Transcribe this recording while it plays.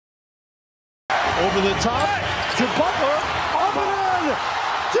Over the top to Butler. Up and in.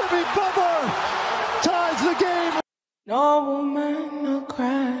 Jimmy Butler ties the game. No woman, no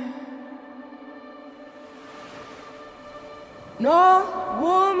cry. No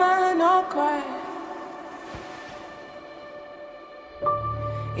woman, no cry.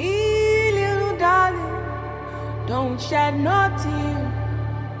 Hey, little darling, don't shed no tear.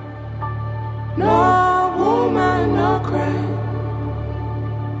 No woman, no cry.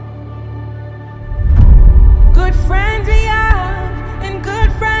 Good friends we have and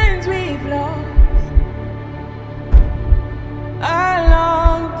good friends we've lost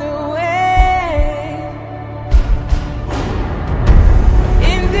along the way.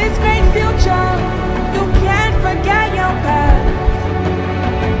 In this great future, you can't forget your past.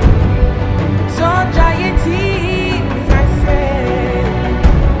 So dry your tears, I say.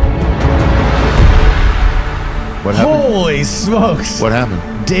 What happened? Holy smokes. What happened?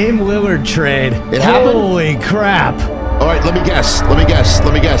 Dame Lillard trade. It happened? Holy crap. All right, let me guess.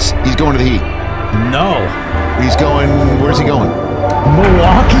 He's going to the Heat. No. He's going, where's he going?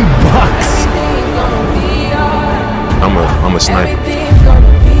 Milwaukee Bucks. I'm a sniper.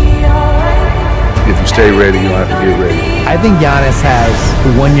 If you stay ready, you don't have to get ready. I think Giannis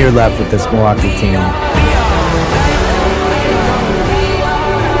has 1 year left with this Milwaukee team.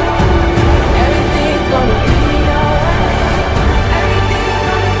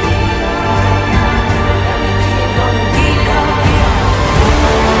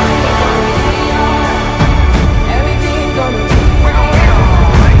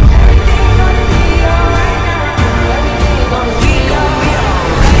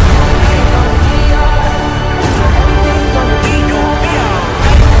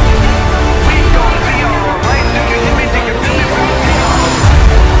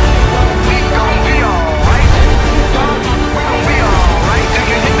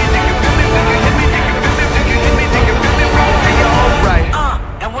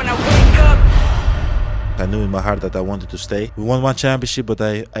 I knew in my heart that I wanted to stay. We won one championship, but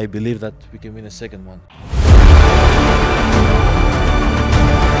I believe that we can win a second one.